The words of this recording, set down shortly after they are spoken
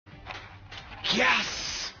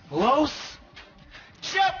Yes! Los?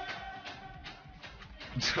 Chip!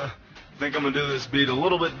 Think I'm gonna do this beat a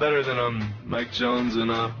little bit better than Mike Jones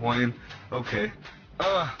and Wayne. Okay.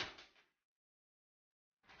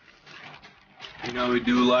 You know we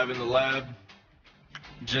do live in the lab.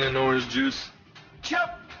 Gin and orange juice. Chip!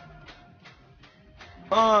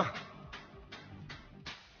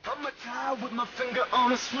 I'ma die with my finger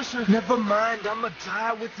on a swisher. Never mind, I'ma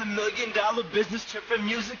die with $1 million business. Trippin'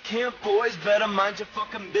 music camp, boys, better mind your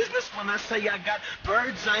fucking business. When I say I got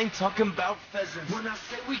birds, I ain't talking about pheasants. When I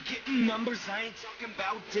say we gettin' numbers, I ain't talking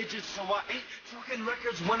about digits. So I ain't talking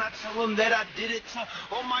records when I tell them that I did it. To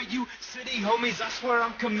all my city homies, I swear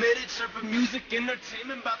I'm committed. Surfing music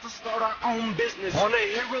entertainment, about to start our own business. Wanna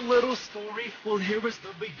hear a little story? Well, here is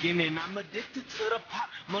the beginning. I'm addicted to the pot,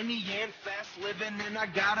 money, and fast living, and I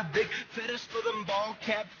got a big fetish for them ball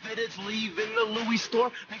cap fitteds. Leaving the Louis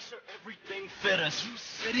store, make sure everything fit us. You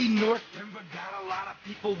city, North Denver, got a lot of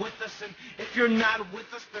people with us, and if you're not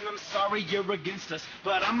with us, then I'm sorry you're against us.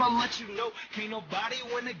 But I'ma let you know, can't nobody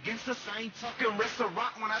win against us. I ain't talking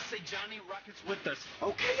restaurant when I say Johnny Rockets with us.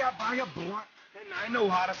 Okay, I buy a blunt, and I know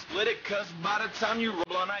how to split it, cause by the time you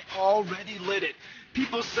roll on, I already lit it.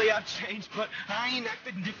 People say I've changed, but I ain't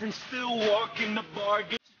acting different. Still walking the bar,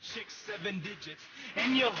 get your chick 7 digits.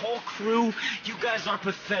 And your whole crew, you guys are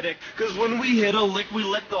pathetic. Cause when we hit a lick, we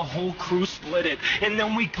let the whole crew split it. And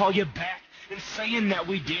then we call you back and saying that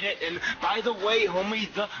we did it. And by the way,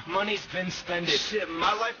 homie, the money's been spent. Shit,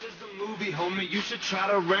 my life is a movie, homie, you should try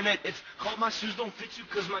to rent it. It's called My Shoes Don't Fit You,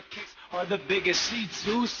 cause my kicks are the biggest. See,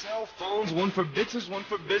 2 cell phones, 1 for bitches, 1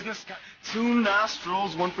 for business. Got 2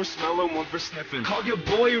 nostrils, 1 for smelling, 1 for sniffing. Call your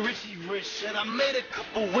boy Richie Rich. Shit, I made a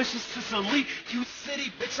couple wishes to Sicily, you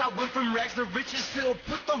city, bitch. I went from rags to riches. Still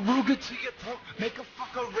put the Ruger to your throat, make a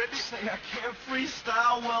fucker ribbit. Say I can't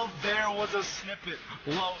freestyle, well there was a snippet.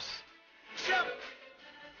 Los.